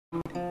Hi,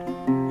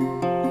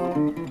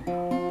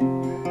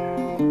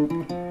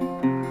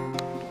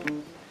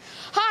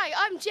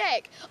 I'm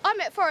Jack.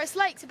 I'm at Forest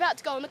Lakes about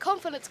to go on the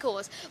confidence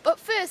course, but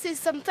first there's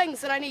some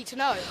things that I need to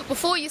know.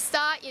 Before you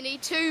start, you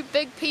need 2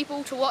 big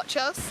people to watch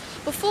us.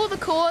 Before the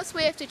course,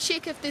 we have to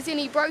check if there's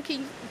any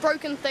broken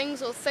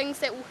things or things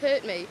that will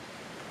hurt me.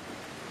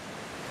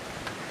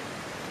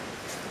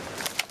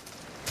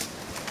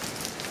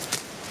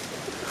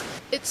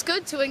 It's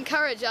good to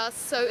encourage us,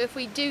 so if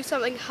we do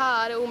something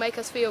hard, it will make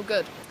us feel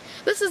good.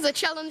 This is a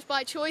challenge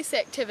by choice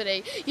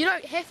activity. You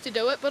don't have to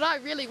do it, but I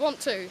really want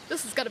to.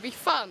 This is going to be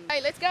fun.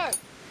 Hey, let's go.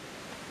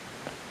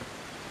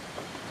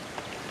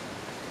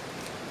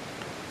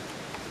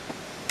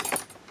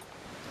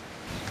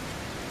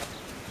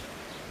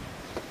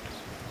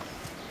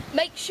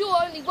 Make sure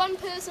only one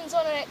person's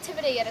on an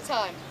activity at a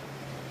time.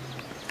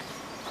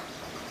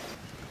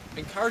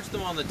 Encourage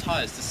them on the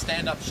tyres to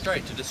stand up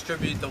straight to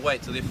distribute the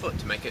weight to their foot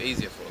to make it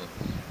easier for them.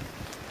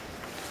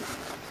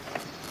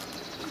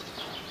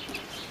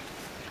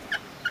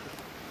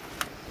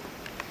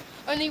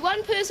 Only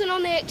one person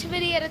on the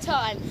activity at a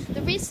time.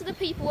 The rest of the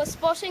people are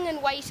spotting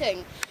and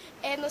waiting.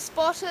 And the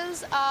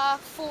spotters are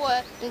for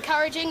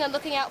encouraging and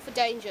looking out for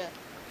danger.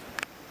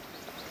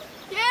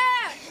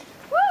 Yeah!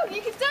 Woo!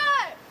 You can do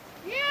it!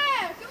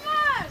 Yeah! Come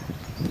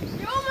on!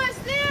 You're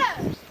almost there!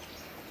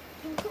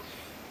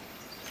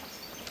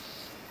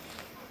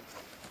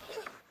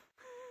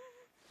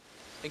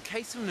 In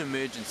case of an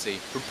emergency,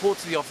 report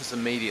to the office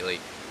immediately.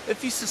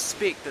 If you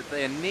suspect that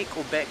their neck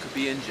or back could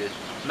be injured,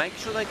 make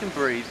sure they can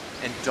breathe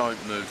and don't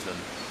move them.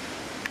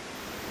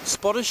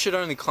 Spotters should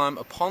only climb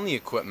upon the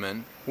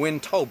equipment when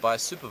told by a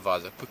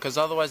supervisor, because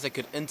otherwise they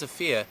could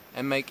interfere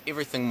and make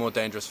everything more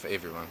dangerous for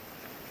everyone.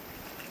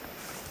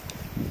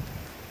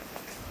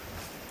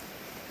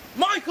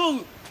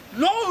 Michael!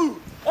 No!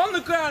 On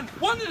the ground!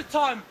 One at a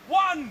time!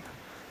 One!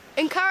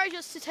 Encourage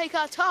us to take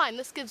our time.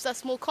 This gives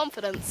us more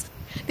confidence.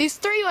 There's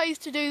 3 ways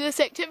to do this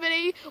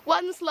activity.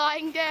 1's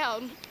lying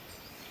down.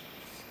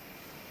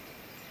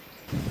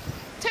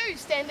 2,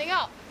 standing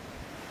up.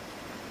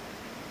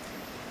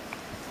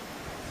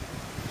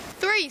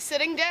 3,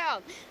 sitting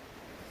down.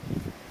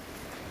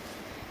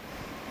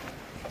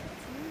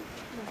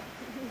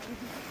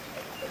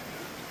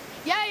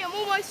 Yay, I'm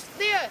almost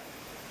there.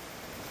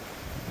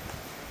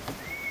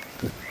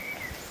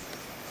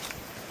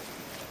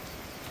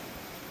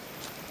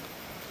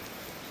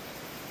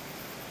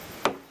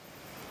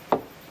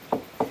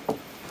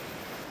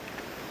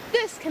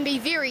 This can be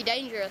very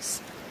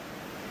dangerous.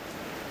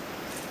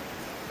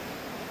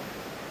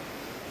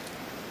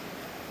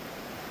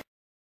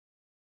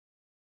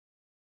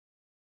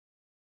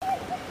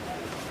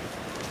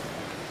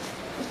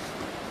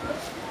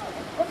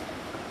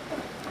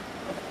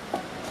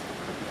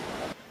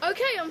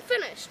 Okay, I'm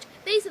finished.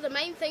 These are the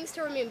main things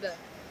to remember.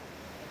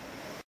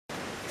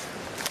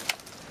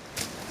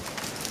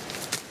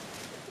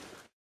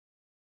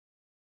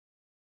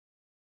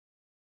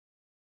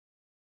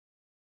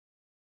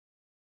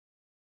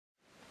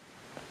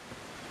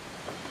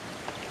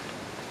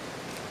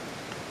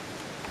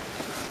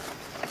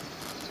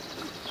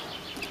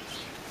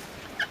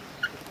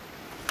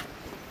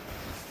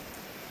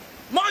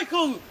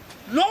 Michael!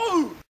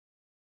 No!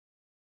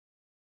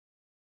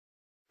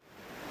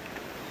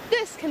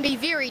 This can be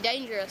very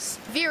dangerous,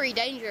 very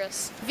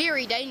dangerous,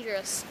 very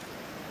dangerous.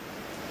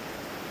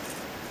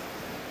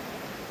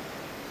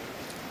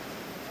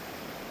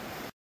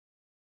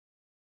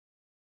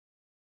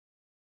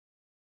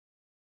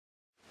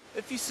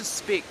 If you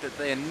suspect that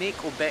their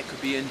neck or back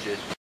could be injured,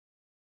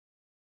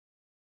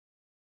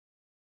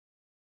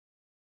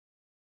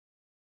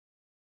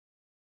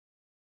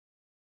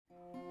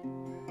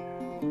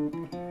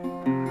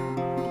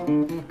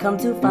 Come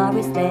to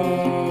Forest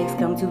Lakes,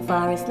 come to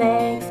Forest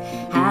Lakes,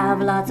 have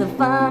lots of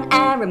fun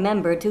and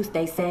remember to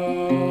stay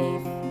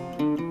safe.